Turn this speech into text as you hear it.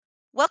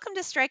Welcome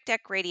to Strike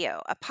Deck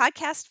Radio, a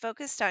podcast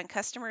focused on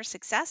customer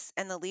success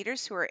and the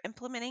leaders who are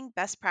implementing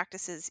best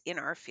practices in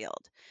our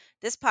field.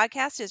 This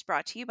podcast is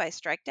brought to you by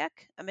Strike Deck,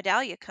 a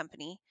Medallia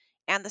company,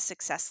 and the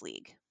Success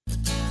League.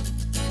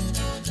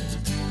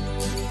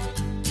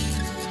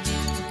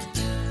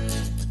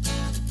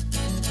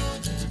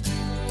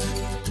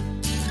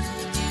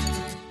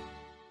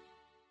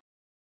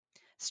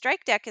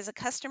 Strike Deck is a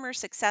customer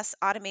success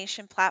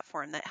automation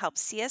platform that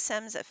helps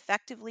CSMs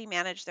effectively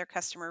manage their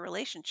customer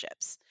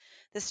relationships.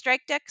 The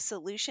Strike Deck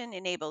solution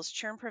enables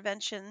churn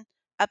prevention,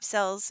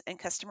 upsells, and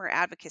customer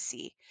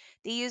advocacy.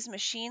 They use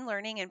machine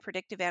learning and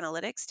predictive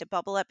analytics to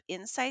bubble up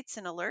insights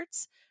and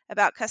alerts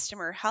about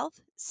customer health,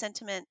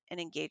 sentiment,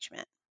 and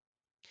engagement.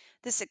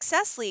 The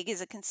Success League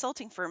is a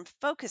consulting firm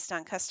focused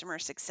on customer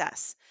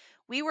success.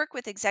 We work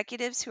with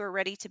executives who are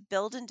ready to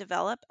build and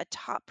develop a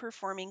top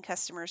performing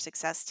customer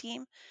success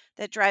team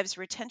that drives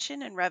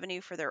retention and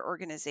revenue for their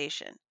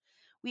organization.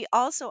 We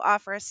also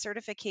offer a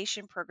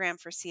certification program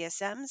for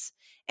CSMs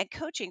and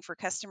coaching for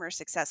customer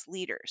success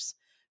leaders.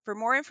 For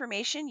more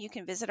information, you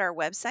can visit our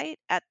website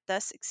at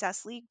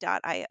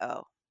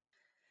thesuccessleague.io.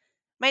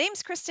 My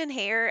name's Kristen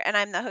Hayer, and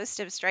I'm the host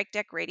of Strike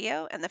Deck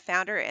Radio and the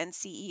founder and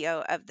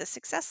CEO of the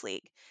Success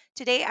League.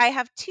 Today, I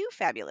have two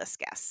fabulous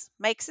guests.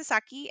 Mike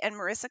Sasaki and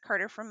Marissa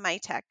Carter from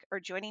MyTech are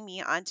joining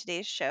me on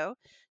today's show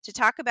to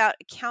talk about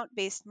account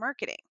based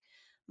marketing.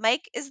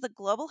 Mike is the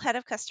global head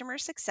of customer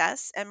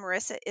success, and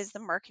Marissa is the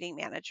marketing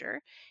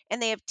manager,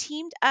 and they have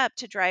teamed up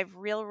to drive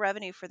real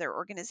revenue for their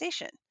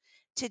organization.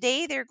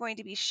 Today, they're going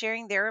to be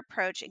sharing their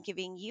approach and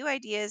giving you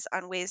ideas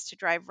on ways to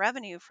drive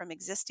revenue from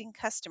existing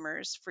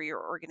customers for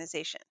your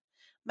organization.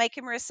 Mike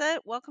and Marissa,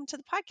 welcome to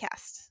the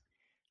podcast.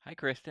 Hi,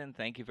 Kristen.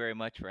 Thank you very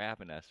much for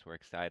having us. We're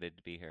excited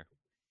to be here.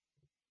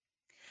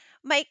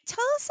 Mike,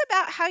 tell us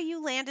about how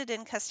you landed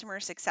in customer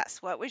success.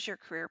 What was your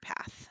career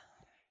path?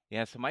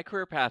 Yeah, so my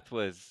career path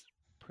was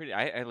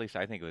at least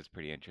I think it was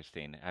pretty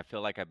interesting. I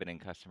feel like I've been in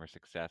customer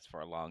success for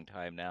a long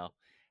time now.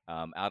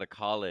 Out of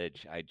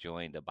college, I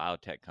joined a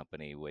biotech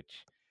company,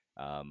 which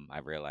I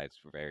realized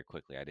very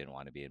quickly I didn't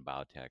want to be in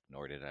biotech,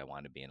 nor did I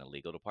want to be in a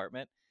legal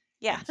department.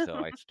 Yeah. And so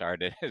I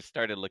started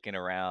started looking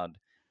around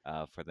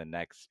for the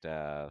next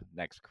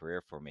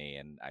career for me,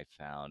 and I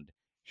found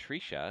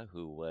Shrisha,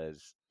 who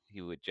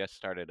had just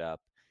started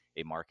up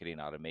a marketing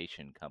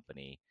automation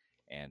company,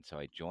 and so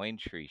I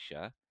joined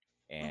Shrisha hmm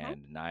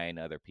and nine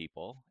other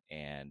people.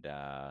 And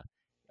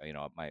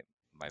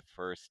my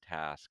first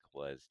task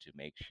was to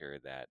make sure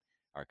that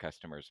our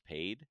customers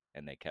paid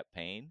and they kept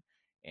paying.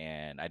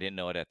 And I didn't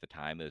know it at the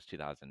time. It was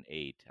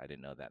 2008. I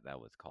didn't know that that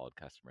was called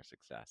customer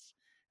success.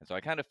 And so I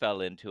kind of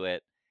fell into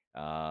it.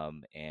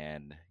 And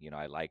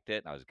I liked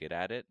it. I was good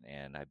at it,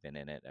 and I've been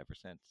in it ever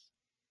since.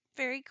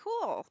 Very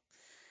cool.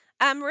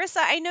 Marissa,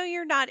 I know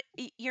you're not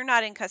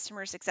in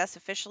customer success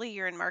officially,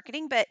 you're in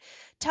marketing, but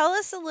tell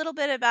us a little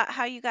bit about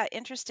how you got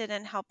interested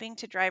in helping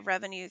to drive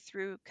revenue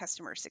through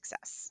customer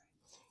success.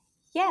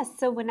 Yes,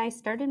 so when I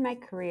started my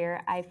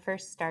career, I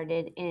first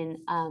started in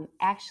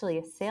actually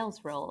a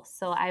sales role.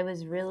 So I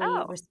was really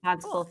Oh,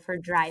 responsible cool. for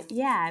drive.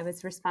 Yeah, I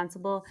was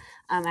responsible.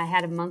 I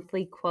had a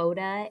monthly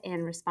quota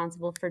and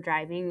responsible for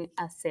driving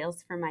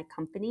sales for my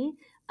company.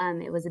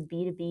 It was a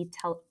B2B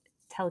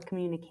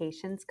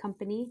telecommunications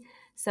company.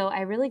 So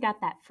I really got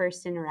that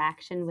first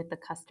interaction with the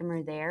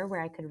customer there where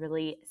I could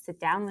really sit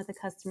down with the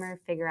customer,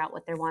 figure out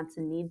what their wants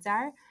and needs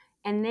are,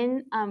 and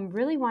then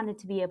really wanted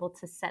to be able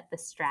to set the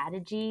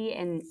strategy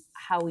and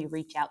how we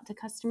reach out to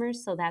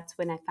customers. So that's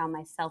when I found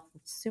myself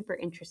super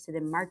interested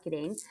in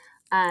marketing,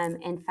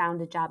 and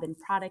found a job in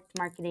product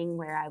marketing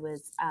where I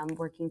was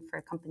working for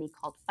a company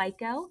called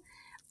FICO.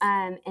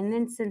 And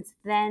then since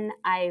then,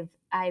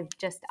 I've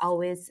just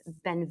always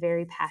been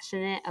very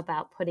passionate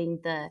about putting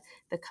the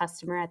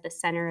customer at the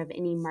center of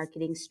any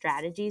marketing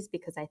strategies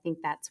because I think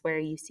that's where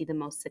you see the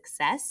most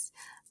success.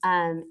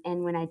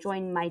 And when I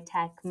joined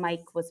MyTech,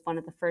 Mike was one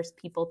of the first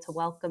people to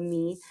welcome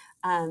me,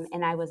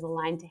 and I was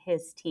aligned to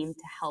his team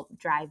to help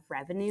drive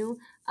revenue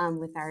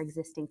with our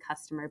existing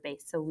customer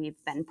base. So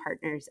we've been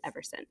partners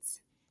ever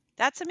since.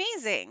 That's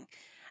amazing.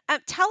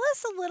 Tell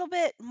us a little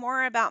bit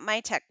more about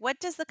MyTech. What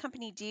does the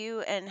company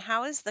do, and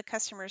how is the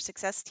customer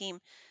success team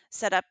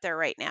set up there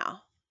right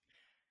now?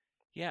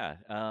 Yeah.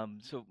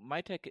 So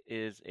MyTech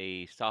is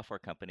a software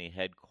company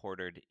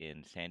headquartered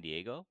in San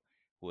Diego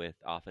with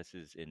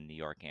offices in New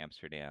York,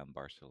 Amsterdam,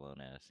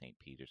 Barcelona, St.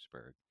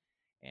 Petersburg,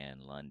 and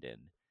London.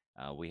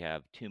 We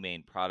have two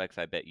main products.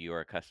 I bet you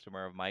are a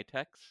customer of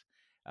MyTech's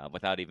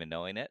without even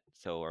knowing it.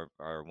 So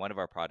one of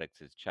our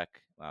products is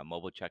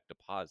mobile check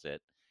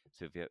deposit.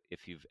 So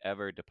if you've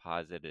ever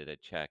deposited a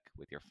check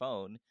with your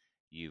phone,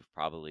 you've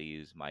probably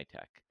used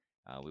MyTech.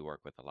 We work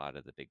with a lot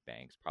of the big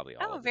banks, probably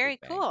all Oh, of the big very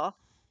banks. cool.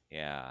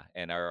 Yeah,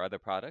 and our other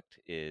product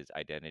is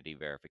identity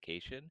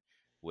verification,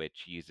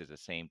 which uses the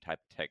same type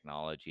of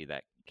technology,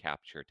 that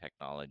capture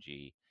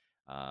technology,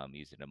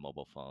 using a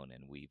mobile phone,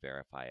 and we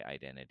verify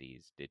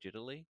identities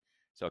digitally.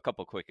 So a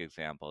couple quick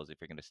examples: if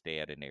you're going to stay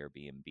at an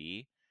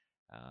Airbnb,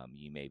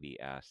 you may be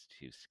asked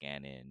to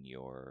scan in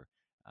your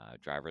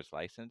driver's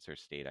license or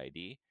state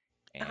ID,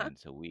 Uh-huh. And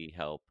so we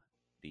help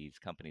these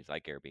companies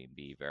like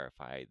Airbnb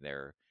verify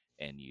their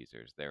end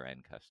users, their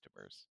end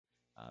customers,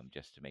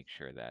 just to make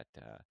sure that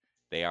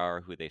they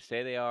are who they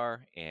say they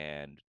are,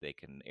 and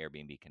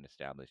Airbnb can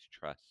establish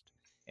trust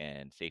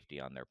and safety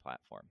on their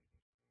platform.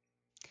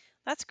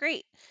 That's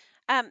great.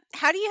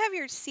 How do you have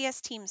your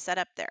CS team set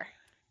up there?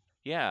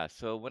 Yeah,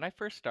 so when I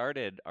first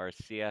started, our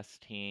CS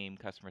team,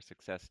 customer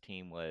success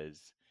team,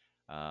 was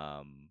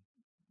um,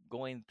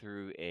 going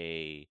through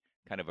a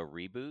kind of a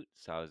reboot.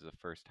 So I was the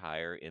first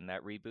hire in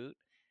that reboot.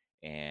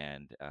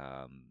 And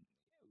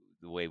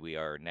the way we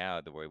are now,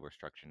 the way we're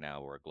structured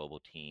now, we're a global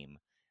team.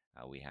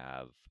 We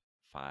have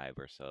five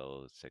or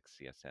so, six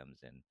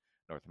CSMs in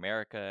North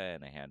America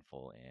and a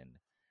handful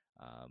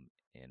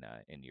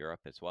in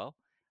Europe as well.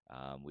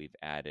 We've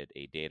added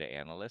a data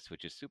analyst,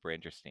 which is super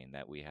interesting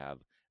that we have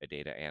a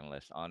data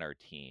analyst on our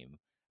team.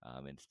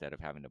 Instead of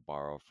having to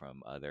borrow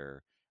from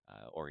other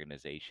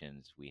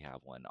organizations, we have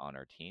one on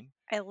our team.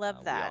 I love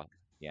We that. all,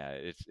 yeah,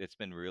 it's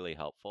been really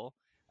helpful,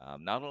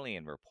 not only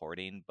in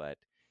reporting, but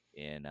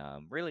in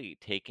really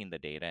taking the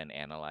data and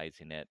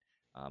analyzing it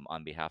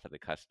on behalf of the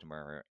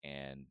customer,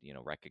 and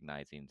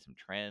recognizing some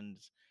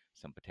trends,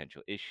 some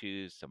potential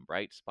issues, some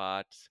bright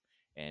spots,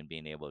 and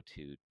being able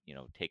to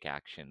take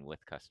action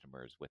with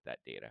customers with that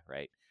data,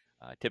 right?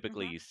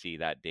 Typically, Hmm. you see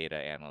that data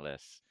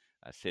analyst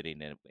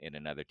sitting in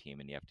another team,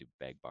 and you have to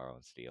beg, borrow,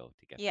 and steal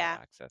to get that Yeah.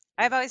 access to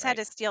I've them, always had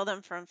right? to steal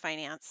them from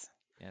finance.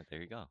 Yeah, there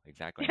you go.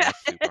 Exactly. And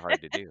that's super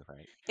hard to do,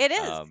 right? It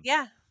is. Um,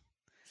 Yeah.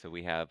 so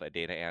we have a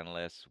data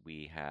analyst,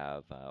 we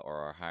have or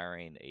are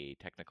hiring a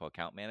technical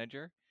account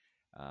manager.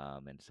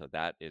 And so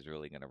that is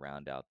really going to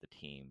round out the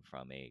team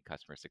from a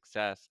customer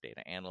success,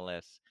 data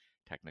analyst,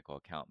 technical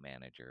account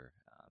manager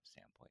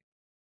standpoint.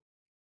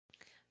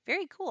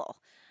 Very cool.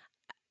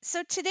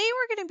 So today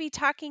we're going to be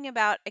talking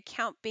about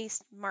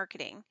account-based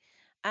marketing.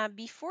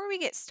 Before we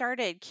get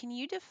started, can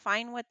you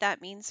define what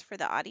that means for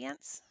the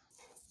audience?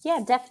 Yeah,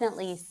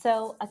 definitely.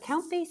 So,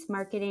 account based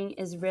marketing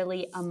is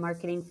really a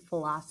marketing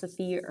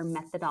philosophy or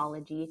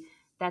methodology.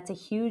 That's a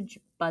huge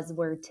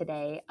buzzword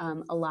today.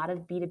 A lot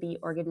of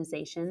B2B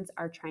organizations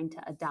are trying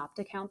to adopt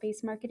account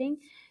based marketing.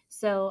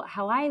 So,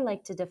 how I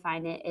like to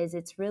define it is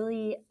it's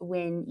really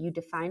when you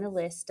define a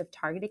list of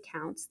target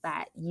accounts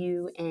that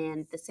you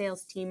and the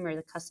sales team or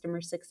the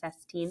customer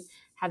success team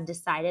have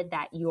decided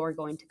that you're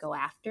going to go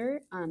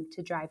after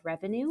to drive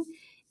revenue.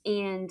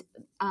 And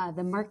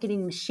the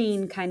marketing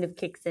machine kind of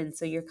kicks in.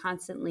 So you're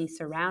constantly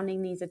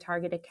surrounding these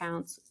target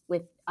accounts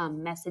with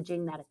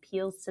messaging that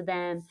appeals to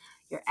them.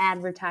 You're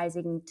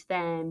advertising to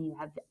them. You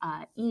have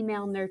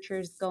email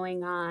nurtures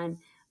going on.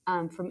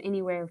 From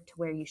anywhere to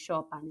where you show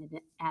up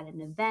at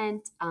an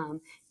event,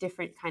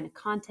 different kind of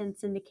content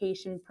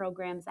syndication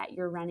programs that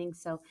you're running.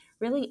 So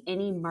really,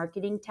 any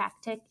marketing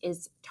tactic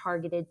is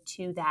targeted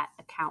to that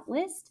account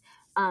list,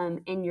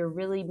 and you're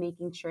really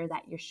making sure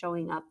that you're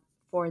showing up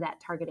for that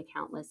target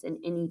account list in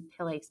any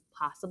place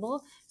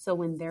possible. So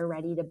when they're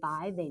ready to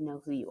buy, they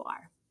know who you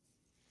are.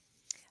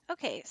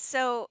 Okay,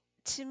 so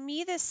to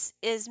me, this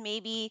is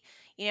maybe,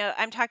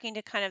 I'm talking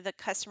to kind of the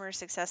customer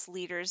success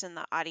leaders in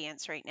the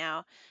audience right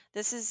now.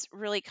 This is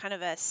really kind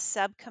of a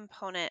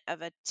subcomponent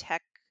of a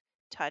tech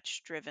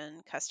touch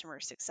driven customer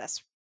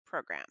success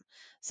program.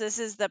 So this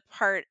is the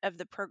part of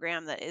the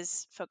program that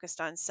is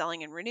focused on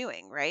selling and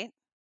renewing, right?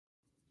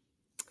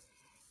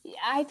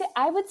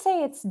 I would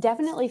say it's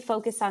definitely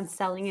focused on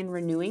selling and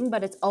renewing,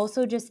 but it's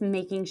also just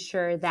making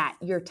sure that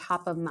you're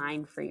top of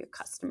mind for your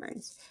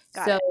customers.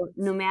 Got So it.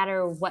 no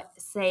matter what,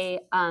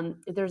 say,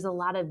 there's a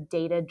lot of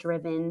data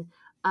driven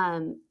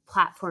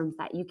platforms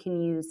that you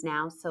can use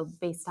now. So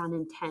based on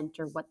intent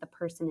or what the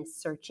person is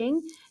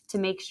searching, to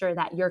make sure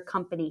that your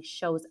company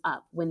shows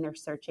up when they're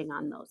searching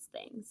on those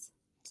things.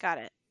 Got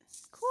it.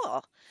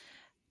 Cool.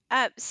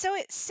 So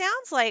it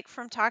sounds like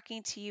from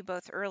talking to you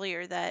both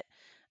earlier that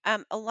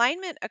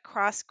alignment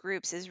across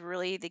groups is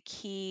really the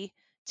key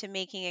to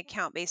making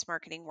account based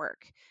marketing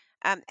work.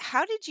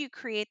 How did you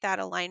create that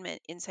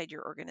alignment inside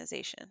your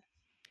organization?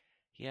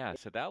 Yeah,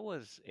 so that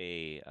was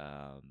a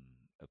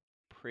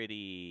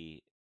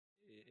pretty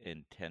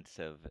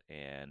intensive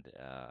and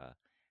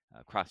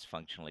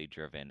cross-functionally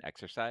driven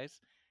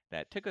exercise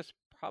that took us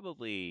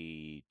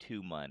probably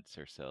 2 months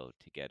or so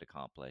to get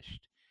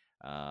accomplished.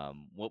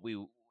 What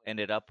we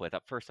ended up with,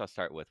 first I'll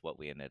start with what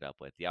we ended up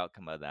with. The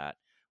outcome of that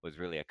was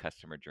really a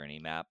customer journey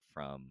map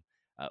from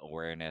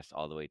awareness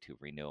all the way to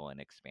renewal and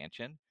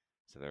expansion.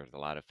 So there's a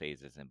lot of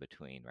phases in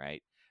between,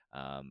 right?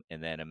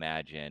 And then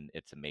imagine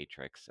it's a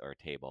matrix or a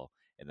table,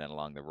 and then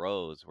along the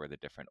rows were the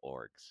different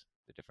orgs,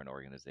 the different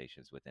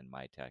organizations within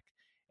MyTech,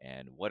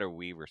 and what are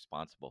we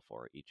responsible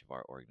for, each of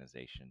our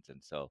organizations.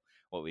 And so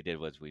what we did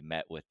was we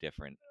met with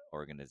different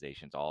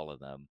organizations, all of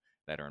them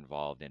that are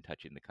involved in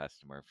touching the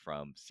customer,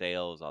 from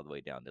sales all the way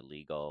down to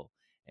legal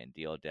and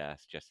deal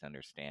desk, just to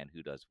understand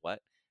who does what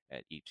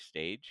at each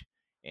stage.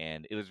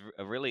 And it was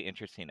a really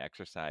interesting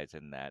exercise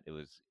in that it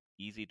was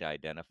easy to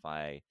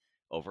identify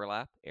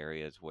overlap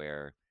areas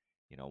where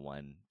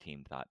one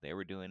team thought they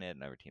were doing it,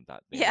 another team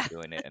thought they were Yeah.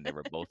 doing it, and they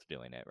were both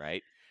doing it,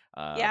 right?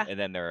 Yeah. And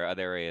then there are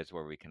other areas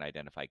where we can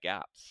identify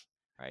gaps.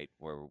 right?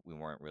 Where we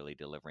weren't really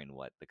delivering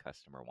what the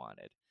customer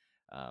wanted.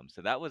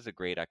 So that was a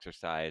great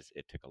exercise.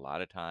 It took a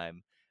lot of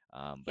time,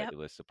 but Yep. it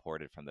was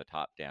supported from the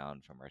top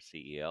down from our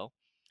CEO.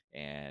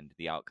 And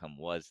the outcome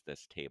was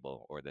this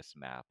table or this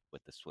map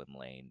with the swim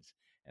lanes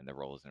and the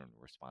roles and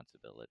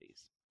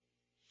responsibilities.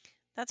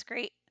 That's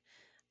great.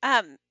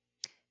 Um,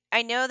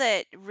 I know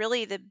that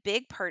really the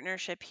big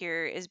partnership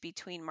here is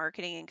between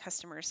marketing and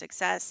customer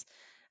success.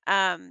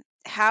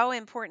 How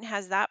important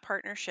has that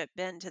partnership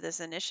been to this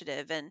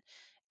initiative? And,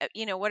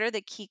 what are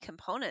the key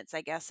components,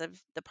 I guess,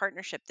 of the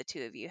partnership the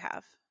two of you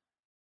have?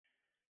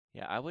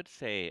 Yeah, I would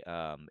say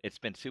it's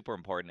been super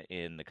important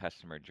in the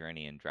customer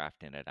journey and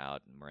drafting it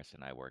out. Marissa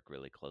and I work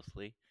really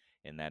closely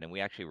in that, and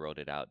we actually wrote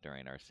it out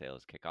during our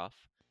sales kickoff,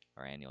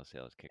 our annual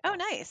sales Oh,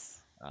 kickoff.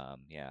 nice.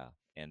 Yeah,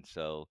 and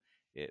so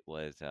it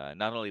was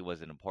not only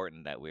was it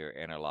important that we were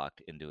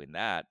interlocked in doing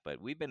that,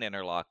 but we've been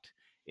interlocked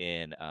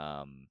in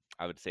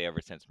I would say ever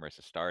since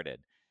Marissa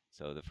started.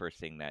 So the first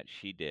thing that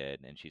she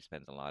did, and she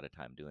spends a lot of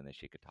time doing this,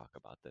 she could talk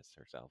about this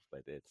herself,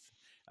 but it's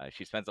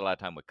she spends a lot of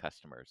time with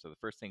customers. So the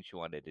first thing she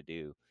wanted to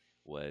do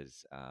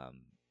was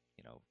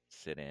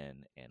sit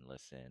in and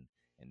listen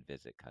and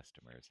visit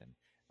customers. And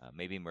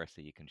maybe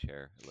Marissa, you can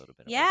share a little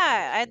bit about that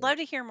Yeah, I'd experience. love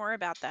to hear more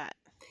about that.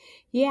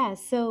 Yeah,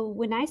 so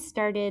when I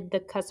started, the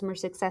customer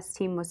success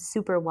team was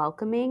super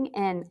welcoming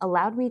and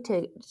allowed me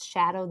to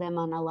shadow them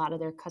on a lot of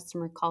their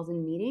customer calls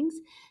and meetings.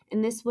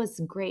 And this was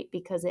great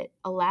because it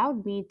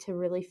allowed me to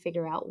really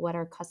figure out what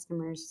our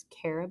customers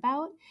care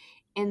about.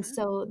 And Hmm.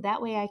 so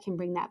that way I can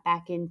bring that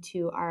back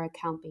into our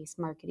account based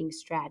marketing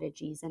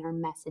strategies and our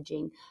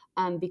messaging.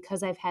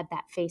 Because I've had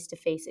that face to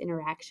face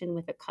interaction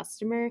with a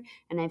customer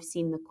and I've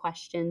seen the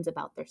questions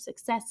about their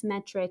success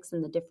metrics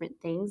and the different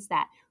things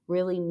that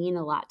really mean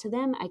a lot to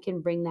them, I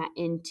can bring that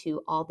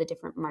into all the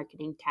different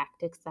marketing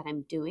tactics that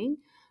I'm doing.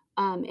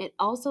 It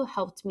also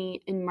helped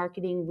me in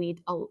marketing. We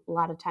a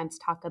lot of times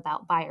talk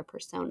about buyer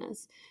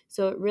personas.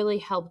 So it really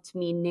helped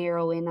me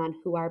narrow in on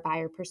who our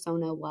buyer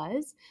persona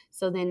was.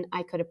 So then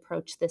I could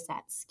approach this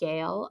at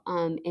scale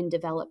and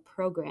develop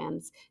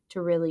programs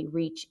to really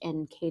reach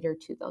and cater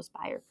to those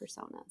buyer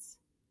personas.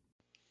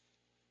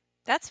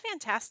 That's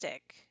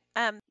fantastic.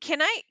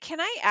 Can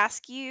I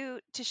ask you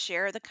to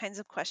share the kinds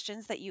of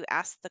questions that you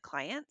asked the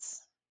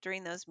clients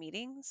during those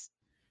meetings?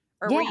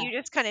 Or were Yeah. you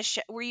just kind of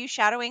were you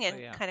shadowing Oh and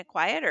yeah. kind of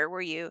quiet, or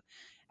were you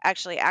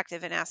actually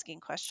active in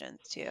asking questions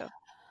too?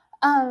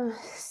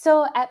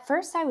 So at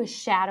first I was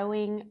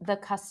shadowing the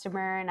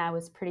customer and I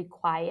was pretty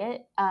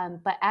quiet.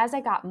 But as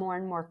I got more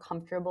and more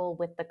comfortable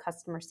with the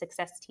customer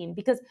success team,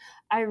 because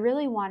I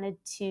really wanted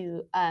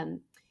to,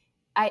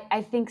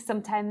 I think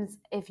sometimes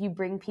if you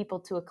bring people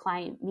to a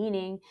client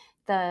meeting,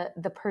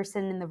 the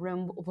person in the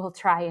room will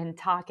try and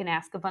talk and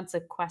ask a bunch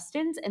of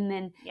questions, and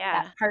then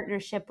that Yeah.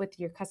 partnership with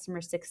your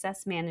customer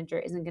success manager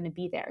isn't going to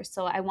be there.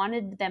 So I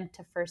wanted them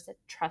to first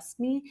trust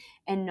me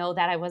and know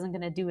that I wasn't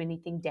going to do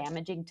anything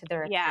damaging to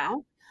their Yeah.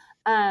 account.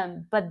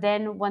 But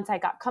then once I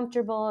got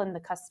comfortable and the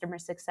customer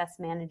success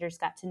managers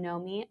got to know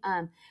me,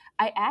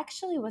 I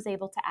actually was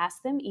able to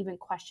ask them even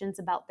questions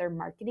about their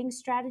marketing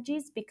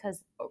strategies,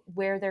 because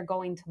where they're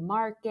going to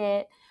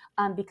market,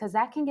 because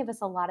that can give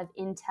us a lot of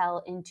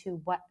intel into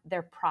what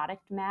their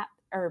product map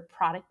or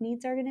product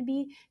needs are going to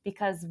be,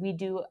 because we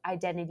do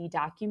identity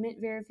document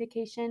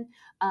verification.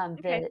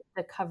 Okay.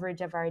 The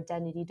coverage of our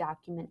identity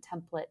document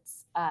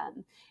templates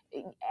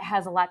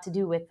has a lot to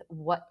do with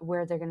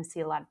where they're going to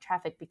see a lot of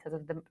traffic because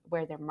of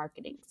where their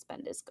marketing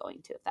spend is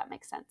going to, if that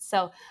makes sense.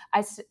 So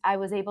I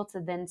was able to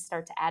then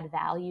start to add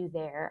value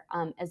there,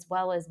 as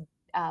well as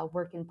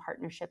work in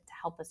partnership to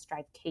help us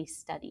drive case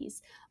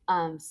studies.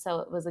 So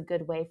it was a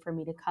good way for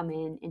me to come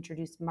in,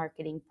 introduce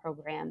marketing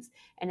programs,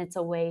 and it's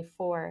a way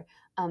for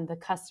the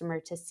customer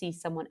to see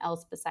someone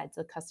else besides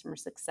the customer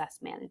success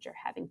manager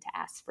having to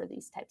ask for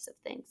these types of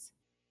things.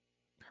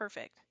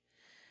 Perfect.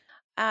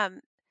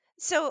 Um,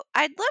 so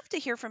I'd love to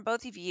hear from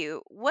both of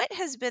you. What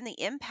has been the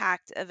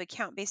impact of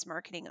account-based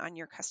marketing on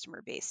your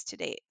customer base to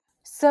date?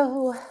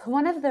 So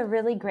one of the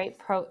really great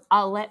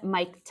I'll let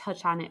Mike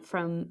touch on it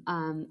from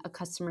a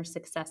customer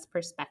success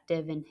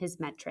perspective and his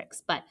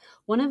metrics. But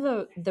one of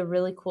the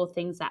really cool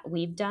things that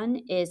we've done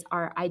is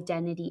our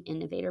Identity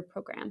Innovator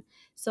program.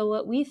 So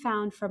what we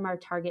found from our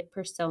target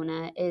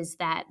persona is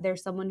that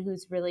there's someone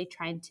who's really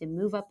trying to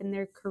move up in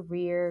their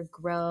career,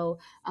 grow.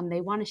 They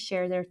want to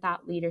share their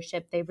thought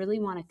leadership. They really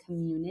want a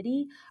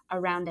community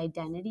around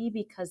identity,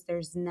 because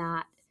there's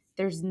not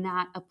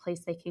a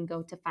place they can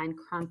go to find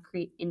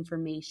concrete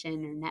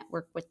information or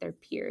network with their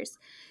peers.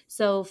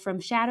 So, from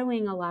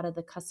shadowing a lot of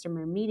the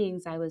customer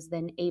meetings, I was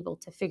then able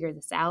to figure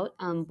this out,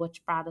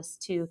 which brought us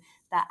to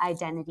the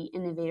Identity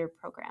Innovator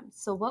program.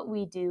 So, what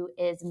we do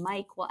is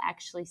Mike will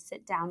actually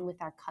sit down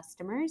with our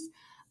customers.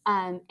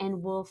 And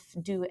we'll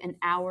do an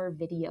hour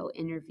video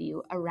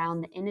interview around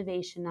the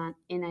innovation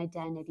in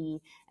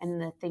identity and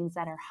the things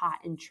that are hot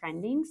and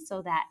trending,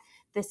 so that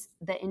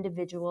the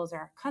individuals or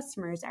our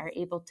customers are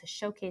able to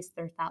showcase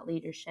their thought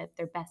leadership,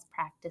 their best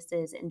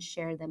practices, and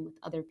share them with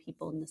other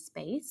people in the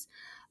space.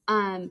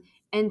 And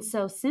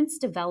so since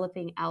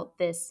developing out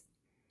this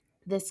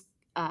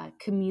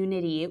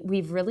community,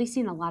 we've really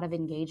seen a lot of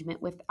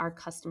engagement with our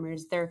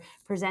customers. They're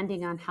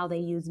presenting on how they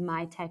use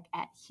MyTech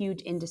at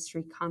huge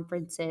industry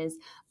conferences.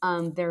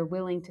 They're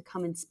willing to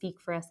come and speak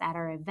for us at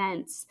our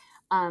events.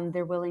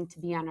 They're willing to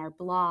be on our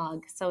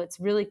blog. So it's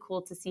really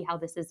cool to see how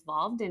this has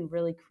evolved and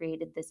really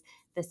created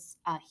this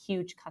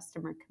huge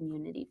customer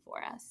community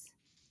for us.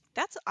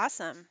 That's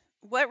awesome.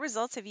 What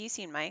results have you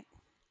seen, Mike?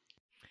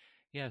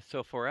 Yeah,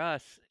 so for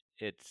us,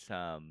 it's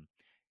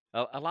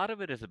a lot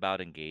of it is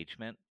about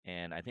engagement,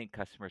 and I think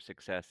customer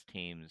success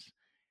teams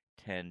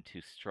tend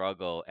to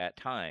struggle at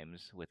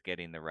times with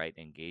getting the right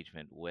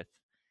engagement with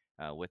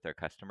their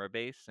customer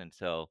base. And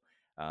so,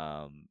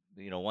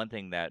 one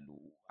thing that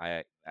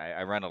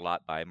I run a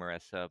lot by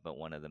Marissa, but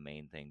one of the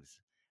main things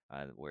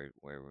where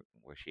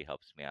she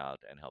helps me out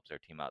and helps our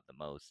team out the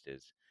most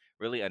is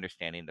really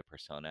understanding the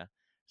persona.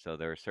 So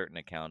there are certain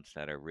accounts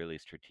that are really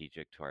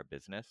strategic to our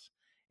business,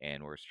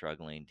 and we're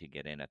struggling to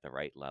get in at the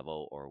right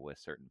level, or with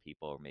certain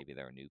people, or maybe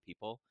there are new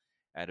people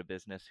at a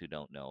business who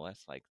don't know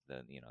us, like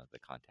the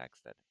contacts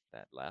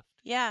that left.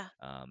 Yeah,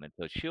 And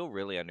so she'll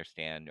really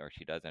understand, or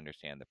she does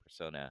understand the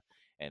persona,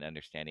 and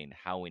understanding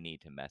how we need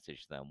to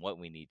message them, what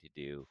we need to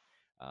do,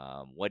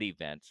 what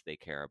events they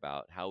care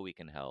about, how we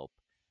can help,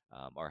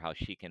 or how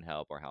she can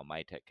help, or how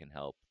MyTech can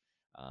help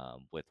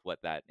with what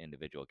that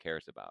individual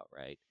cares about,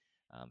 right?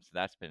 So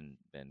that's been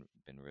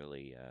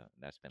really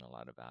that's been a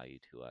lot of value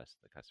to us,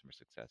 the customer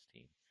success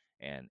team,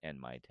 and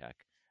MyTech.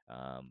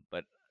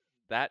 But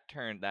that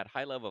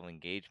high level of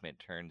engagement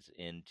turns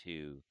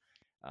into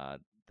uh,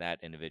 that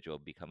individual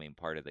becoming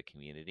part of the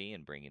community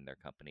and bringing their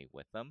company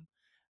with them.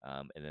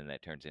 And then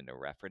that turns into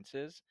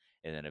references.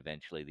 And then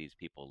eventually these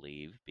people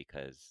leave,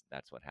 because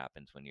that's what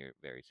happens when you're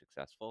very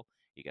successful.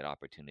 You get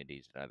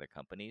opportunities at other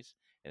companies,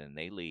 and then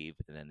they leave,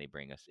 and then they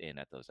bring us in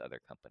at those other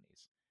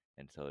companies.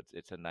 And so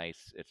it's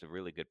a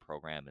really good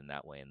program in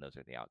that way, and those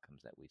are the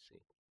outcomes that we see.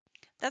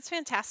 that's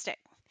fantastic.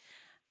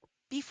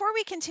 Before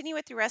we continue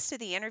with the rest of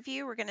the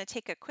interview, we're going to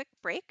take a quick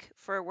break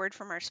for a word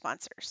from our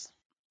sponsors.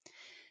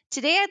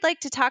 Today, I'd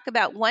like to talk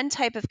about one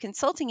type of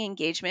consulting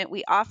engagement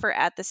we offer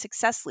at the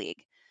Success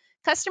League.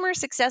 Customer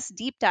success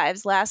deep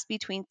dives last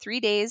between 3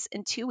 days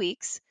and 2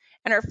 weeks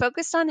and are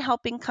focused on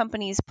helping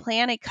companies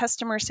plan a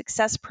customer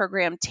success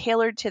program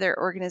tailored to their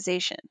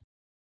organization.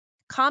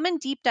 Common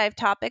deep dive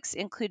topics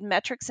include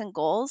metrics and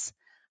goals,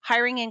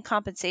 hiring and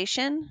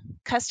compensation,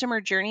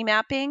 customer journey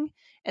mapping,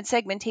 and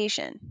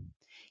segmentation.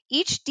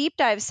 Each deep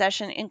dive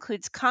session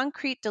includes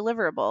concrete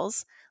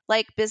deliverables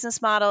like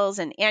business models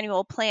and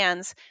annual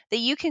plans that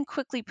you can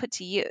quickly put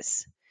to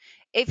use.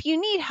 If you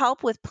need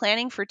help with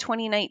planning for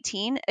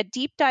 2019, a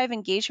deep dive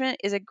engagement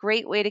is a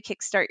great way to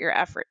kickstart your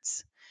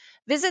efforts.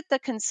 Visit the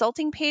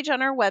consulting page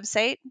on our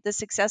website,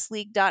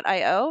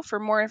 thesuccessleague.io, for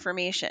more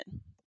information.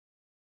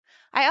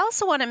 I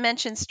also want to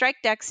mention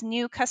StrikeDeck's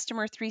new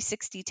Customer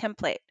 360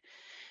 template.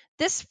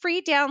 This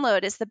free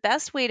download is the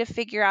best way to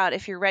figure out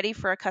if you're ready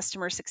for a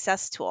customer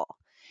success tool.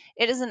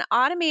 It is an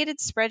automated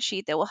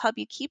spreadsheet that will help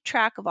you keep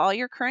track of all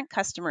your current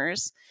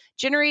customers,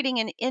 generating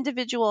an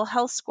individual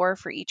health score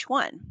for each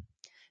one.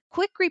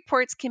 Quick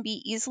reports can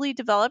be easily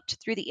developed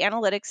through the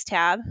Analytics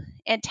tab,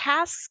 and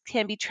tasks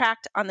can be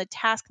tracked on the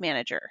Task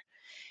Manager.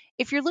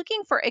 If you're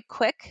looking for a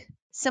quick,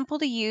 simple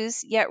to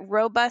use, yet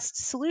robust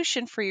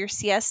solution for your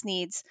CS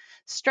needs,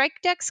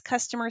 StrikeDeck's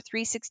Customer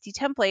 360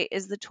 template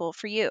is the tool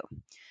for you.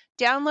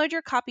 Download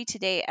your copy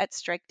today at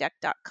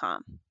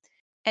strikedeck.com.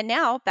 And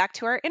now back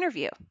to our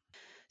interview.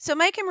 So,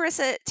 Mike and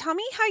Marissa, tell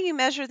me how you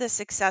measure the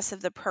success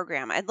of the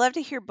program. I'd love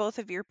to hear both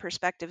of your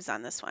perspectives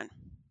on this one.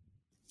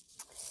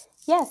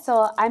 Yeah,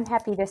 so I'm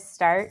happy to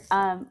start.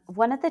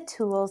 One of the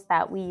tools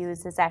that we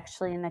use is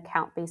actually an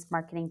account-based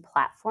marketing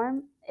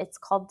platform. It's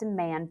called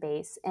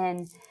Demandbase,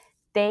 and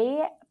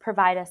they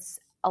provide us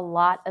a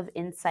lot of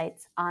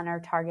insights on our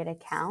target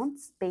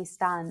accounts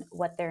based on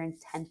what their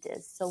intent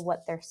is, so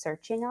what they're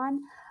searching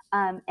on.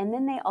 And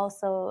then they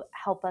also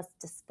help us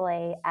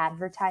display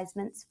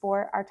advertisements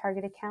for our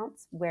target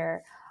accounts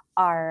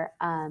our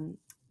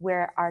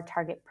where our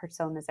target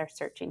personas are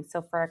searching.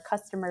 So for our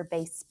customer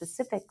base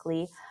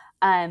specifically,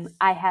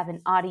 I have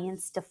an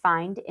audience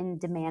defined in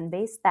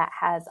Demandbase that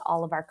has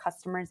all of our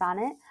customers on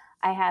it.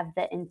 I have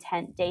the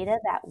intent data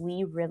that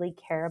we really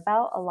care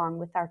about along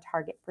with our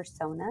target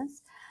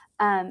personas.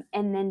 And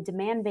then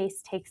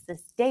Demandbase takes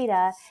this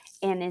data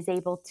and is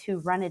able to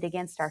run it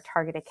against our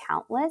target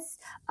account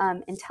list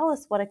and tell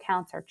us what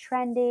accounts are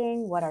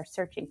trending, what are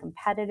searching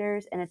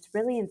competitors, and it's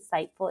really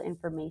insightful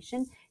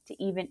information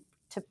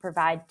to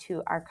provide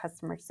to our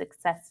customer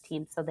success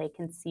team so they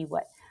can see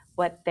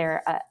what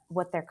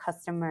their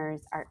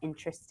customers are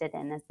interested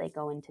in as they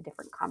go into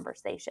different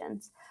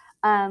conversations.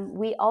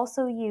 We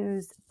also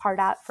use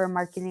Pardot for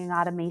marketing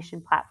automation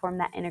platform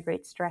that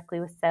integrates directly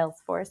with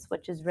Salesforce,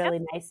 which is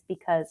really nice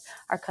because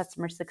our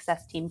customer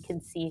success team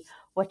can see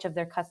which of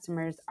their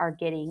customers are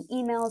getting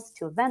emails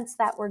to events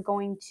that we're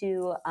going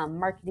to,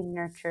 marketing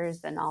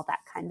nurtures, and all that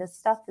kind of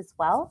stuff as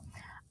well.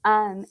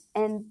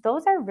 And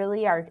those are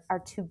really our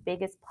two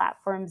biggest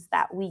platforms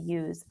that we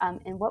use.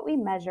 And what we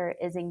measure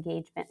is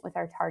engagement with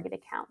our target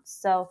accounts.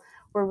 So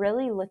we're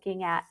really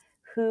looking at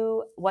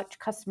what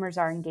customers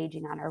are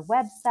engaging on our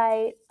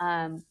website,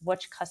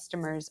 which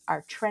customers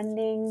are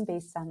trending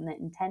based on the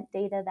intent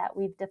data that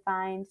we've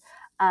defined.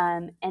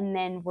 And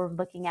then we're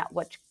looking at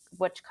which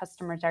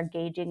customers are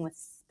engaging with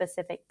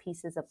specific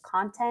pieces of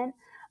content,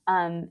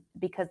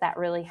 because that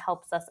really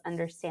helps us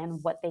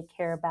understand what they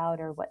care about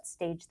or what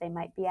stage they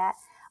might be at.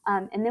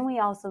 And then we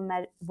also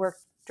work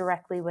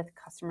directly with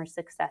customer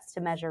success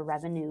to measure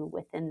revenue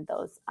within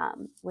those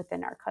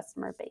within our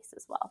customer base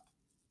as well.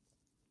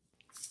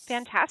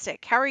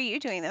 Fantastic. How are you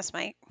doing this,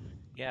 Mike?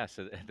 Yeah,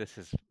 so this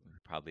is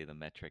probably the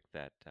metric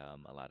that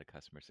a lot of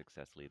customer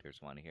success leaders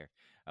want to hear.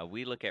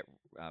 We look at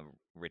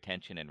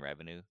retention and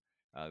Okay.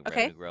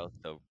 revenue growth.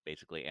 So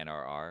basically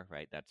NRR,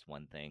 right? That's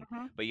one thing,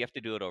 Hmm. but you have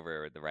to do it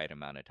over the right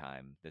amount of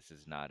time. This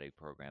is not a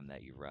program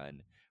that you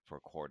run for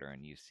a quarter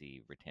and you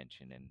see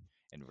retention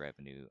and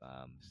revenue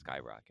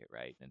skyrocket,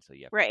 right? And so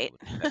you have to be Right. able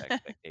to set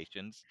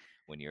expectations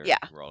when Yeah.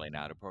 you're rolling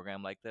out a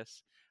program like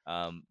this.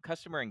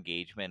 Customer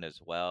engagement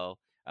as well,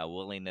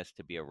 willingness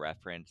to be a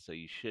reference. So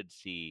you should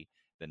see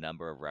the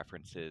number of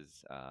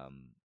references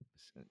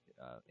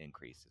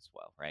increase as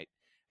well, right?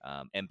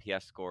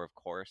 NPS score, of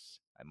course,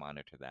 I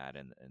monitor that,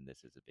 and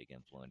this is a big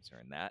influencer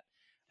in that.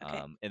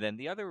 Okay. And then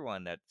the other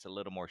one that's a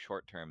little more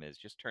short term is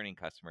just turning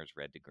customers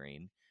red to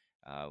green.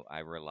 I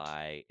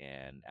rely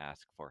and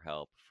ask for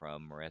help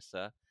from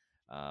Marissa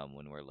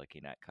when we're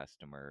looking at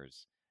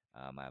customers.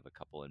 I have a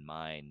couple in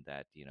mind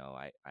that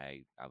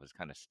I was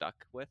kind of stuck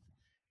with.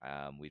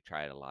 We've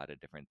tried a lot of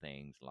different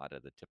things, a lot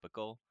of the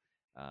typical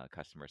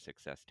customer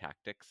success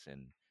tactics,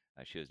 and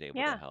she was able to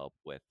Yeah.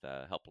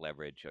 help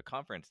leverage a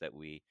conference that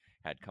we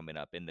had coming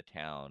up in the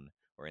town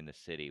or in the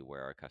city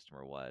where our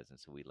customer was, and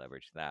so we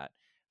leveraged that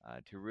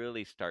to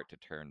really start to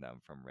turn them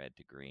from red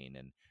to green.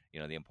 And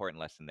the important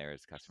lesson there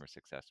is customer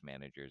success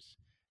managers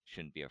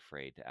shouldn't be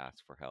afraid to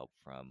ask for help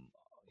from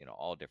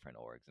all different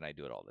orgs, and I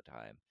do it all the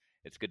time.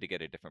 It's good to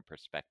get a different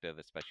perspective,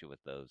 especially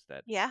with those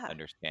that Yeah.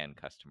 understand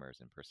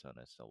customers and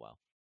personas so well.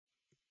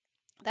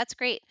 That's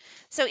great.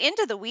 So,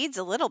 into the weeds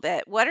a little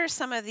bit, what are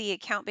some of the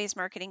account based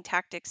marketing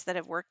tactics that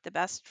have worked the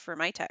best for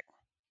MyTech?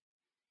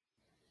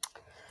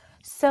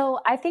 So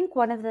I think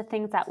one of the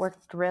things that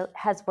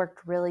has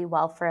worked really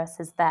well for us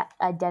is that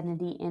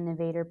Identity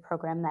Innovator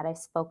program that I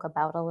spoke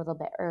about a little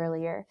bit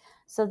earlier.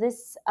 So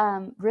this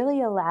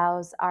really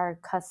allows our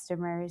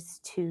customers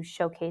to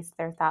showcase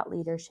their thought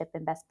leadership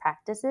and best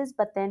practices.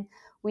 But then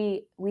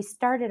we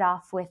started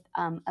off with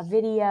a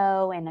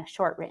video and a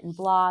short written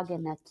blog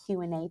and a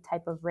Q&A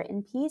type of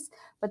written piece.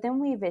 But then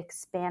we've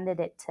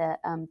expanded it to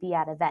be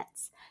at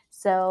events.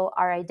 So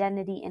our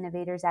identity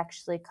innovators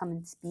actually come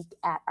and speak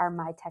at our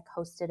MyTech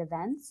hosted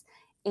events.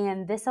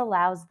 And this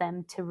allows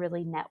them to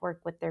really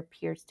network with their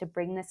peers to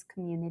bring this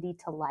community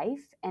to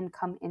life and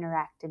come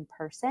interact in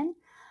person.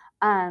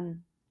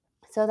 Um,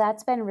 so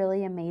that's been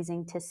really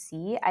amazing to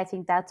see. I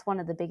think that's one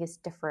of the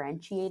biggest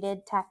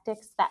differentiated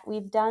tactics that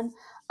we've done,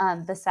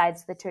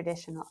 besides the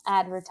traditional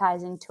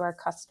advertising to our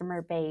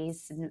customer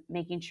base and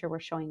making sure we're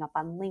showing up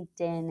on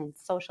LinkedIn and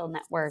social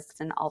networks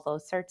and all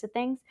those sorts of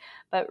things,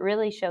 but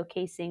really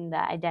showcasing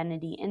the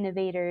identity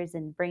innovators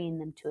and bringing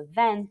them to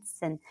events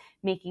and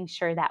making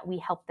sure that we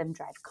help them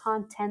drive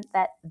content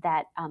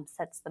that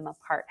sets them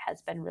apart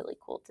has been really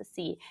cool to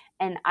see.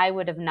 And I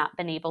would have not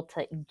been able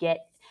to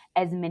get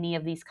as many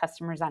of these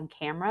customers on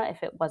camera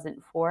if it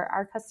wasn't for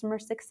our customer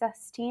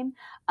success team.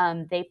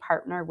 They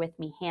partner with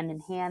me hand in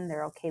hand.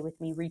 They're okay with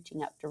me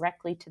reaching out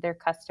directly to their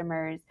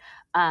customers.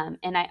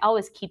 And I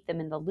always keep them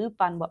in the loop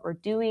on what we're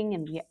doing.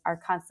 And we are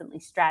constantly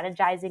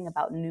strategizing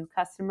about new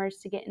customers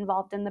to get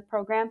involved in the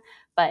program.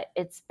 But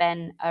it's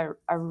been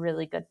a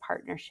really good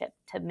partnership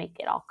to make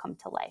it all come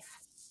to life.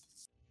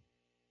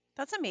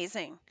 That's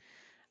amazing.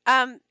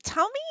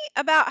 Tell me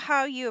about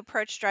how you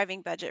approach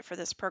driving budget for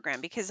this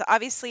program because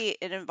obviously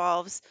it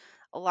involves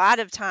a lot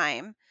of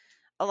time,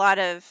 a lot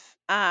of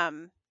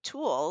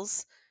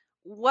tools.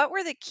 What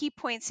were the key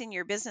points in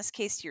your business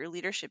case to your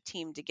leadership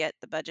team to get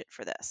the budget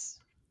for this?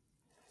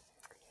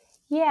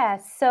 Yeah,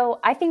 so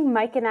I think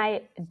Mike and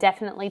I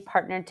definitely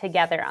partnered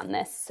together on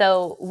this.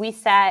 So we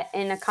sat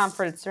in a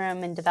conference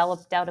room and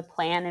developed out a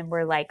plan, and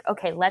we're like,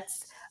 okay,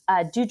 let's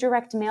do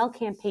direct mail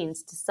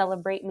campaigns to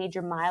celebrate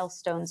major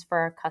milestones for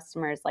our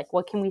customers. Like,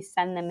 what can we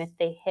send them if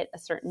they hit a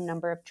certain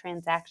number of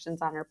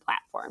transactions on our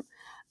platform?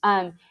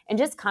 And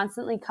just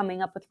constantly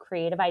coming up with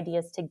creative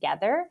ideas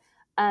together.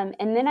 And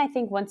then I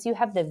think once you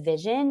have the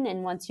vision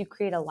and once you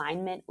create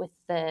alignment with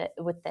the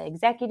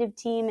executive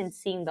team and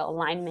seeing the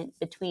alignment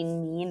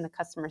between me and the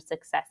customer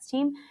success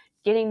team,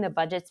 getting the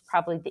budget's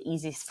probably the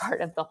easiest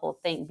part of the whole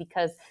thing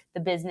because the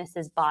business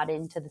is bought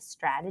into the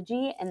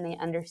strategy and they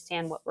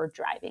understand what we're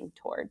driving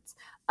towards.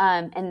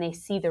 And they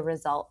see the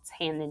results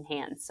hand in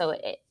hand. So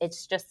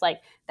it's just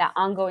like that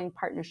ongoing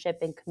partnership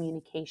and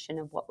communication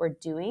of what we're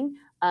doing,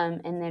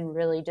 and then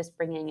really just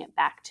bringing it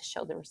back to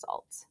show the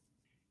results.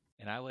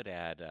 And I would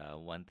add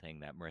one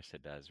thing that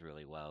Marissa does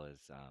really well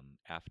is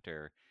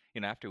after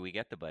we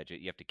get the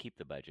budget, you have to keep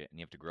the budget and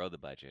you have to grow the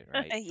budget,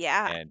 right?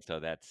 Yeah. And so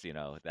that's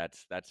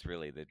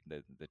really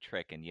the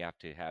trick, and you have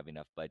to have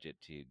enough budget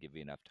to give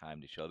you enough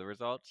time to show the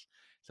results.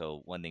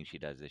 So one thing she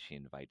does is she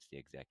invites the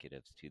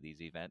executives to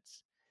these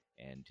events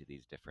and to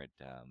these different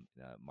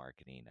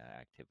marketing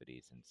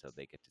activities, and so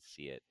they get to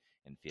see it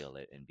and feel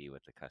it and be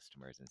with the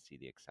customers and see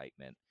the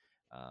excitement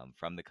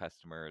from the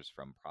customers,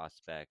 from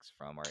prospects,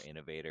 from our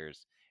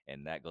innovators,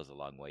 and that goes a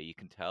long way. You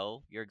can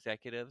tell your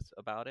executives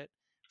about it,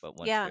 but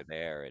once Yeah. they're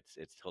there,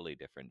 it's totally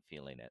different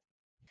feeling it.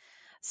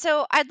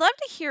 So I'd love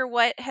to hear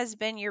what has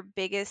been your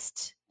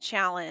biggest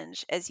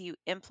challenge as you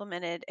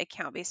implemented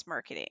account based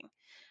marketing.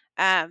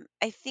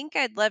 I think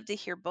I'd love to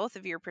hear both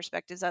of your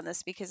perspectives on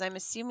this because I'm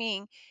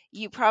assuming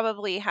you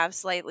probably have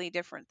slightly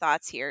different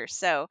thoughts here.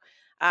 So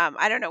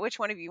I don't know which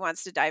one of you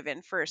wants to dive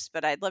in first,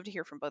 but I'd love to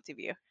hear from both of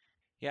you.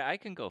 Yeah, I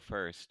can go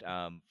first.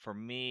 For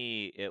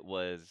me, it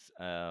was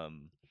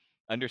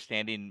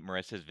understanding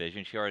Marissa's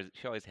vision. She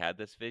always had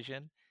this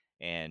vision,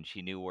 and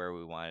she knew where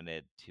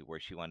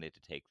she wanted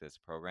to take this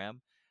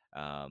program.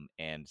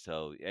 And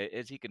so,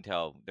 as you can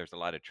tell, there's a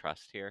lot of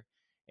trust here,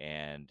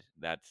 and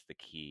that's the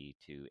key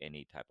to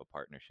any type of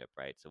partnership,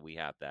 right? So we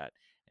have that,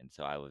 and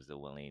so I was a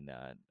willing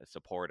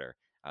supporter.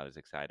 I was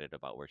excited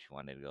about where she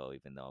wanted to go,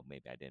 even though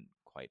maybe I didn't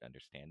quite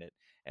understand it.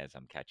 As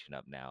I'm catching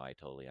up now, I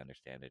totally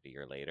understand it a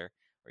year later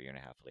or a year and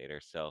a half later.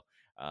 So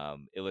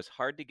it was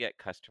hard to get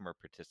customer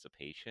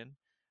participation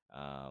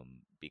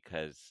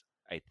because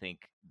I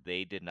think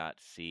they did not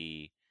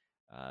see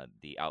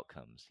the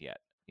outcomes yet.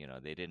 You know,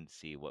 they didn't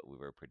see what we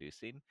were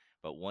producing.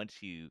 But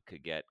once you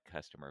could get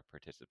customer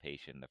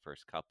participation, the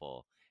first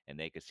couple, and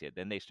they could see it,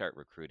 then they start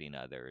recruiting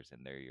others,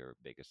 and they're your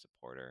biggest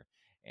supporter,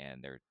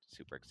 and they're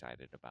super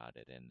excited about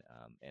it,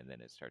 and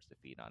then it starts to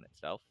feed on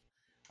itself.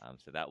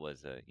 So that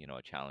was a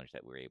challenge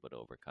that we were able to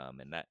overcome,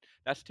 and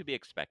that's to be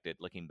expected.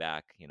 Looking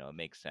back, it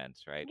makes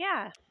sense, right?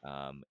 Yeah.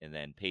 And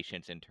then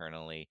patience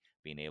internally,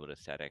 being able to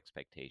set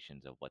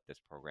expectations of what this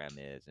program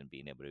is, and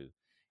being able to,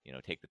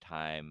 take the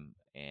time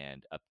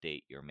and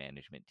update your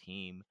management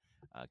team,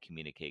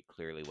 communicate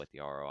clearly what the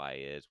ROI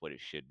is, what it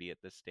should be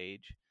at this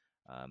stage,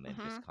 and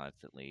just Hmm.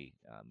 constantly,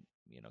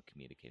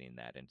 communicating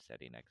that and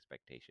setting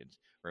expectations,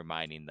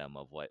 reminding them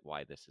of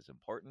why this is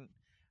important.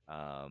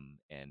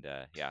 And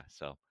yeah,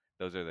 so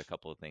those are the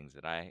couple of things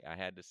that I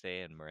had to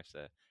say. And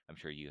Marissa, I'm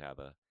sure you have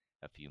a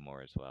few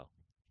more as well.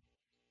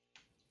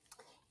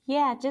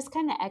 Yeah, just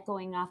kind of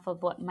echoing off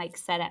of what Mike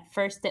said. At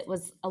first, it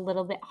was a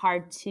little bit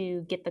hard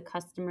to get the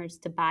customers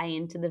to buy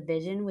into the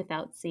vision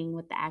without seeing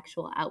what the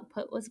actual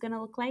output was going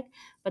to look like.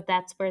 But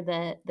that's where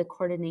the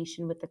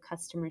coordination with the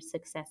customer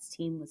success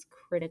team was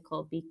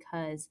critical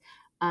because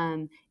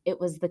it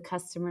was the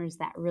customers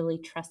that really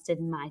trusted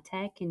my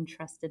tech and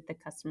trusted the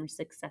customer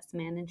success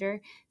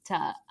manager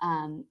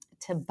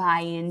to buy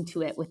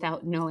into it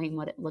without knowing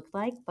what it looked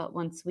like. But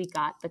once we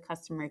got the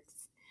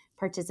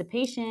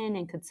participation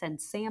and could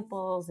send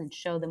samples and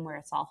show them where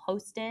it's all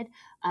hosted.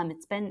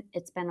 It's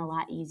been a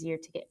lot easier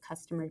to get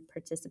customer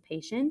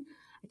participation.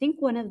 I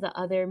think one of the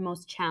other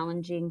most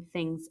challenging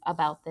things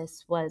about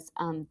this was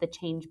the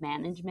change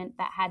management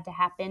that had to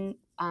happen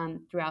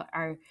throughout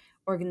our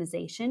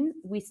organization.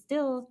 We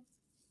still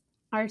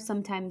are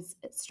sometimes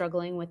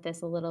struggling with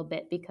this a little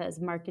bit because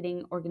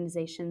marketing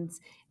organizations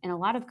and a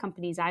lot of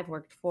companies I've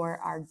worked for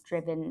are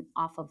driven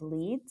off of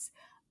leads.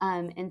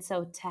 And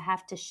so to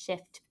have to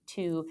shift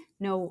to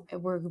no,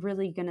 we're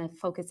really going to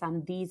focus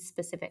on these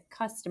specific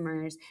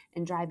customers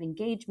and drive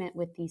engagement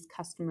with these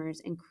customers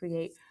and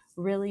create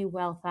really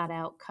well thought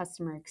out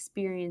customer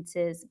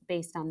experiences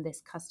based on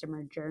this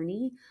customer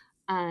journey.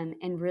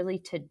 And really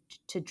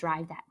to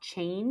drive that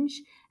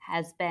change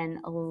has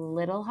been a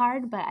little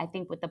hard, but I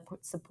think with the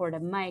support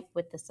of Mike,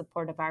 with the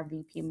support of our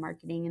VP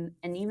marketing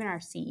and even our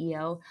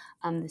CEO,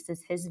 this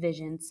is his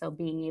vision. So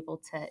being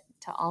able to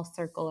all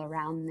circle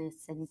around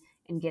this and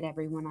get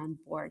everyone on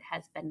board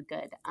has been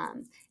good.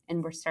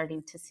 And we're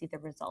starting to see the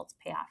results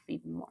pay off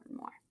even more and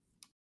more.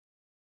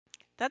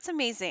 That's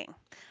amazing.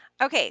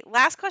 Okay,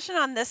 last question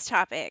on this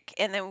topic,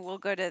 and then we'll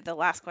go to the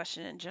last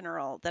question in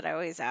general that I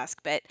always ask.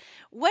 But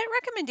what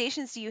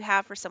recommendations do you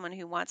have for someone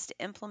who wants to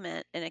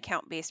implement an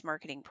account based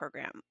marketing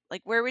program?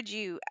 Like, where would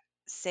you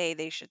say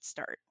they should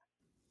start?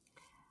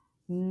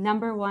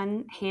 Number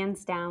one,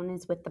 hands down,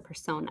 is with the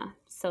persona.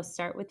 So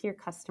start with your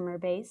customer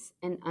base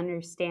and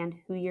understand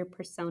who your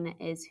persona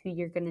is, who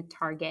you're going to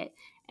target,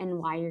 and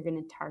why you're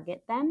going to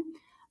target them.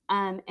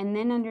 And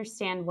then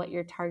understand what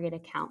your target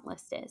account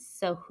list is.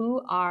 So,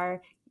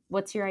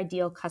 what's your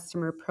ideal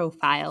customer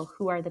profile?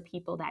 Who are the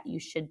people that you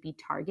should be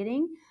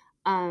targeting?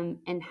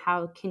 And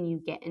how can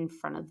you get in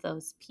front of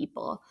those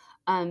people?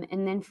 And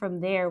then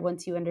from there,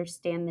 once you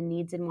understand the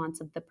needs and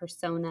wants of the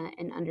persona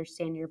and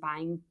understand your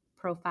buying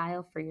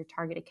profile for your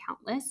target account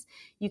list,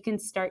 you can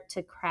start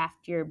to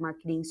craft your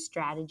marketing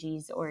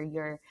strategies or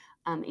your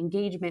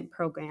engagement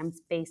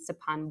programs based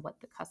upon what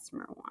the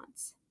customer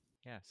wants.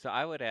 Yeah, so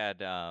I would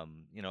add, a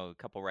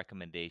couple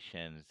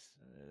recommendations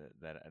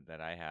that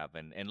I have,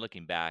 and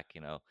looking back,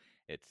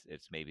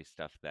 it's maybe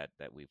stuff that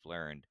we've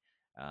learned,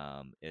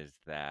 is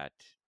that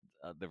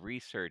the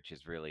research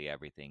is really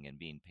everything, and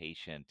being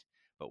patient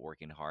but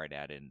working hard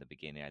at it in the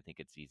beginning. I think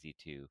it's easy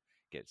to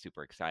get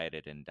super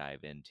excited and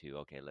dive into,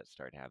 okay, let's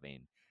start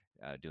having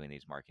doing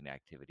these marketing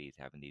activities,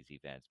 having these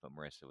events. But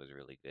Marissa was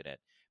really good at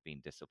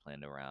being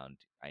disciplined around,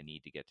 I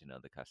need to get to know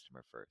the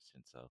customer first.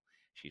 And so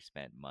she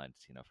spent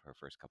months, for her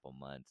first couple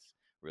months,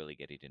 really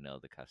getting to know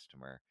the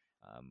customer.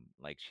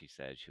 Like she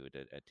said, she would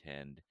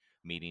attend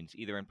meetings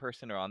either in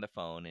person or on the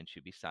phone, and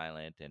she'd be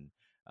silent and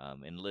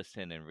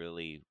listen and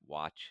really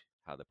watch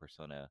how the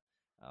persona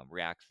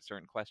reacts to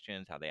certain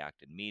questions, how they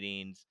act in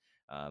meetings.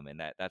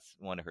 And that's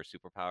one of her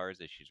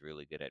superpowers, is she's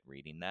really good at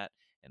reading that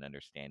and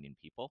understanding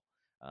people.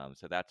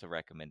 So that's a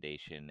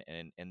recommendation.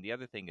 And the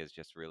other thing is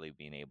just really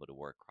being able to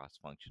work cross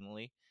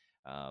functionally.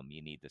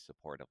 You need the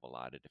support of a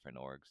lot of different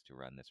orgs to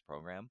run this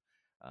program.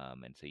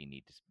 And so you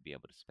need to be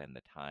able to spend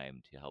the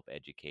time to help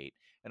educate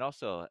and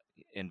also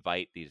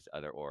invite these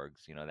other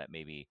orgs, that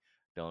maybe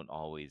don't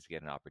always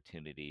get an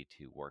opportunity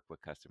to work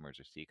with customers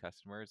or see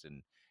customers.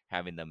 And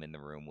having them in the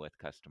room with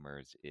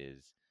customers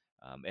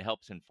it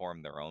helps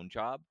inform their own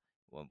job,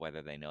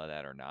 whether they know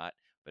that or not.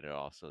 But it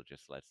also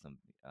just lets them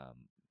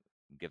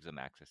gives them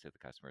access to the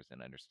customers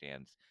and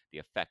understands the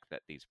effect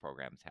that these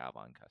programs have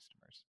on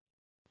customers.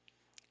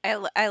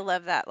 I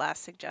love that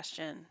last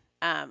suggestion.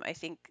 I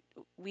think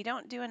we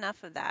don't do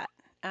enough of that.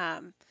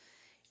 Um,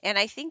 and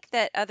I think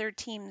that other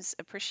teams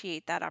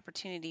appreciate that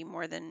opportunity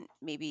more than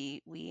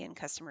maybe we in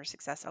customer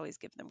success always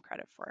give them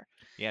credit for.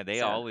 Yeah,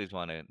 So,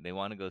 they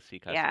want to go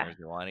see yeah, customers.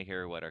 They want to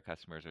hear what our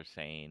customers are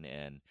saying,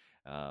 and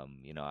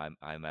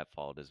I'm at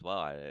fault as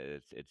well.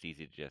 It's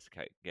easy to just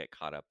get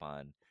caught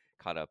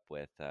up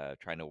with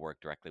trying to work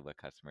directly with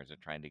customers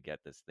and trying to get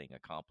this thing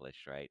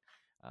accomplished, right?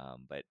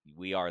 But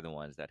we are the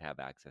ones that have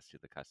access to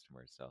the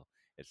customers, so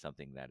it's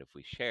something that if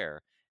we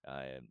share,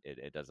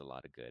 it does a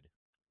lot of good.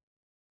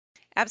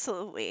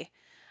 absolutely.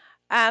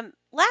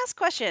 Last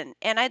question,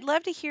 and I'd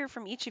love to hear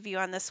from each of you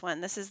on this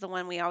one. This is the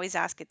one we always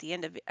ask at the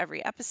end of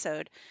every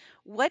episode.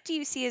 What do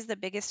you see as the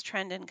biggest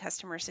trend in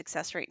customer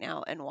success right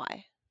now and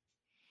why?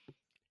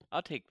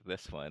 I'll take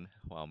this one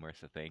while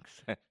Marissa thinks.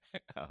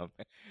 um,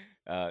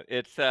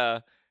 it's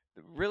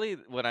really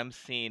what I'm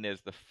seeing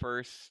is the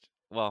first.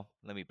 Well,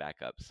 let me back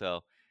up.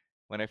 So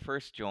when I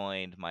first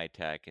joined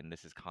MyTech, and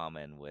this is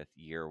common with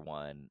year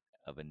one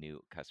of a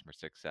new customer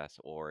success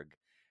org,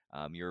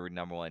 your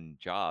number one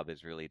job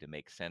is really to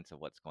make sense of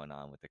what's going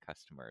on with the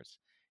customers.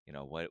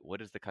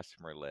 What is the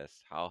customer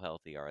list? How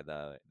healthy are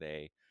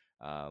they?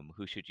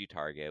 Who should you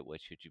target?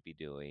 What should you be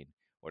doing?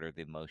 What are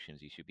the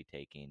motions you should be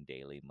taking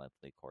daily,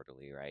 monthly,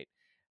 quarterly, right?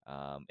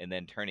 And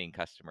then turning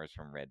customers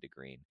from red to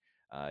green.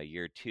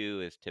 Year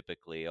two is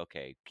typically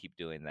okay, keep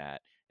doing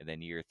that. And then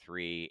year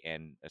three,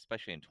 and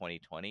especially in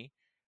 2020,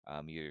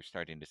 you're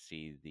starting to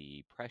see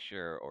the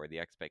pressure or the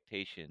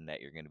expectation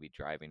that you're going to be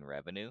driving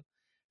revenue.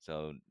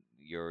 So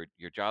your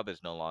job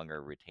is no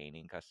longer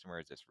retaining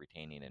customers; it's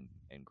retaining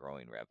and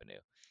growing revenue.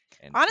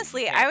 And so you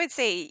Honestly, I can't. would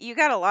say you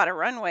got a lot of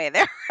runway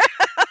there.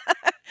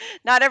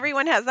 Not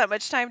everyone has that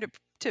much time to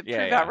Yeah,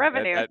 prove out yeah.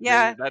 revenue.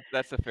 Yeah,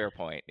 That's a fair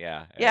point.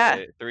 Yeah,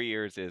 yeah, 3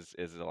 years is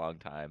a long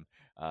time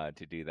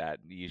to do that.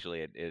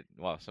 Usually,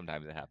 well,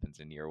 sometimes it happens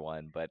in year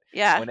one, but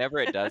yeah, whenever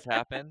it does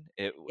happen,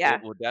 it yeah.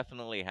 will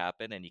definitely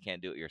happen, and you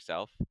can't do it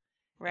yourself, and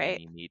Right.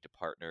 you need to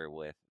partner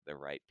with the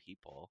right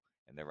people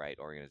and the right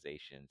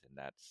organizations, and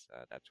that's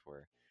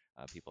where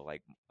people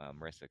like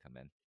Marissa come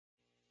in.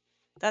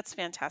 That's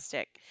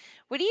fantastic.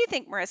 What do you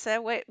think,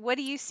 Marissa? What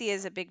do you see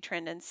as a big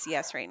trend in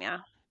CS right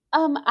now?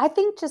 I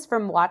think just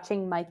from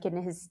watching Mike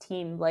and his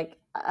team, like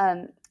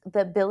the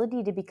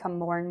ability to become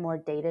more and more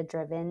data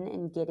driven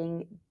and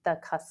getting the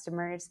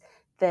customers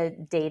the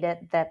data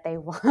that they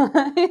want.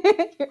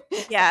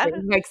 Yeah.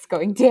 Sorry, Mike's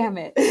going, damn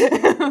it.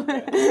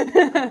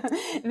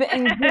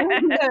 And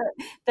getting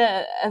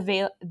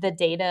the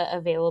data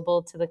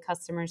available to the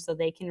customer so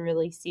they can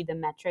really see the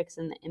metrics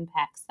and the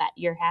impacts that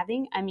you're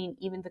having. I mean,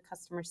 even the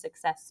customer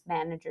success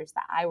managers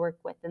that I work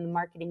with in the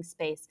marketing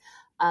space,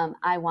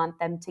 I want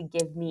them to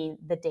give me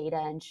the data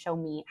and show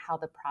me how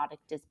the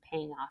product is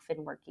paying off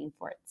and working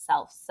for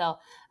itself. So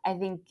I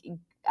think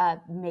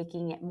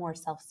making it more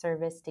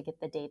self-service to get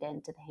the data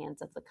into the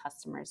hands of the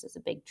customers is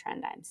a big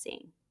trend I'm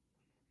seeing.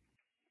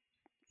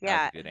 That was a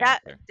Yeah, good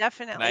that answer. Can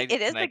definitely. I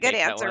It is can I a good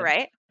take that answer, one?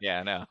 right?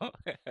 Yeah, no.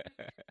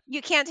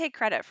 You can't take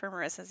credit for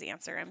Marissa's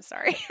answer. I'm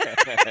sorry.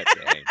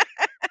 Dang.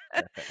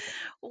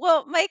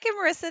 Well, Mike and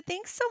Marissa,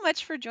 thanks so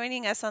much for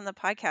joining us on the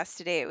podcast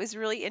today. It was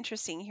really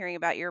interesting hearing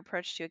about your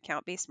approach to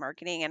account-based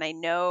marketing, and I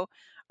know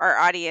our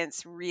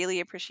audience really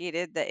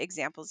appreciated the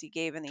examples you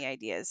gave and the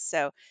ideas.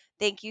 So,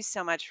 thank you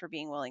so much for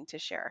being willing to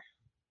share.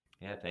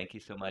 Yeah, thank you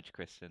so much,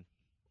 Kristen.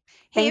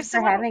 Hey, if Thanks for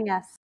someone having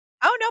us.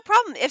 Oh, no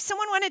problem. If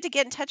someone wanted to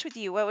get in touch with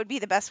you, what would be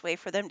the best way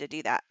for them to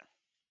do that?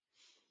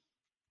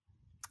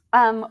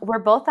 We're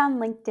both on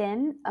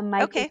LinkedIn.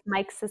 Mike is Okay.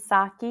 Mike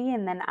Sasaki,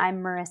 and then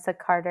I'm Marissa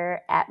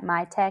Carter at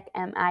MyTech,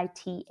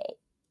 MITEK.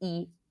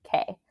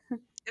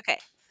 Okay.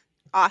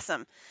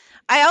 Awesome.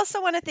 I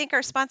also want to thank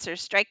our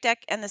sponsors, Strike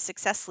Deck and the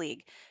Success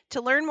League.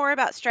 To learn more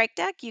about Strike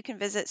Deck, you can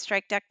visit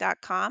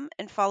strikedeck.com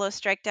and follow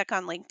Strike Deck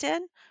on LinkedIn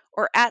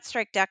or at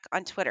Strike Deck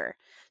on Twitter.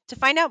 To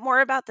find out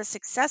more about the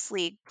Success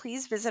League,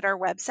 please visit our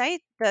website,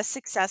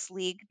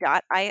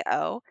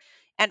 thesuccessleague.io,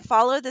 and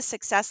follow the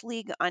Success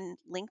League on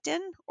LinkedIn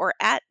or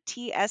at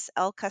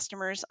TSL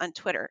Customers on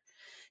Twitter.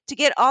 To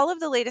get all of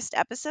the latest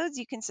episodes,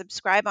 you can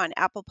subscribe on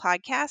Apple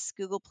Podcasts,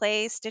 Google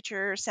Play,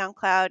 Stitcher,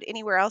 SoundCloud,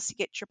 anywhere else you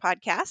get your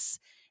podcasts.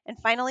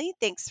 And finally,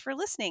 thanks for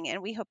listening,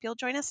 and we hope you'll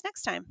join us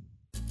next time.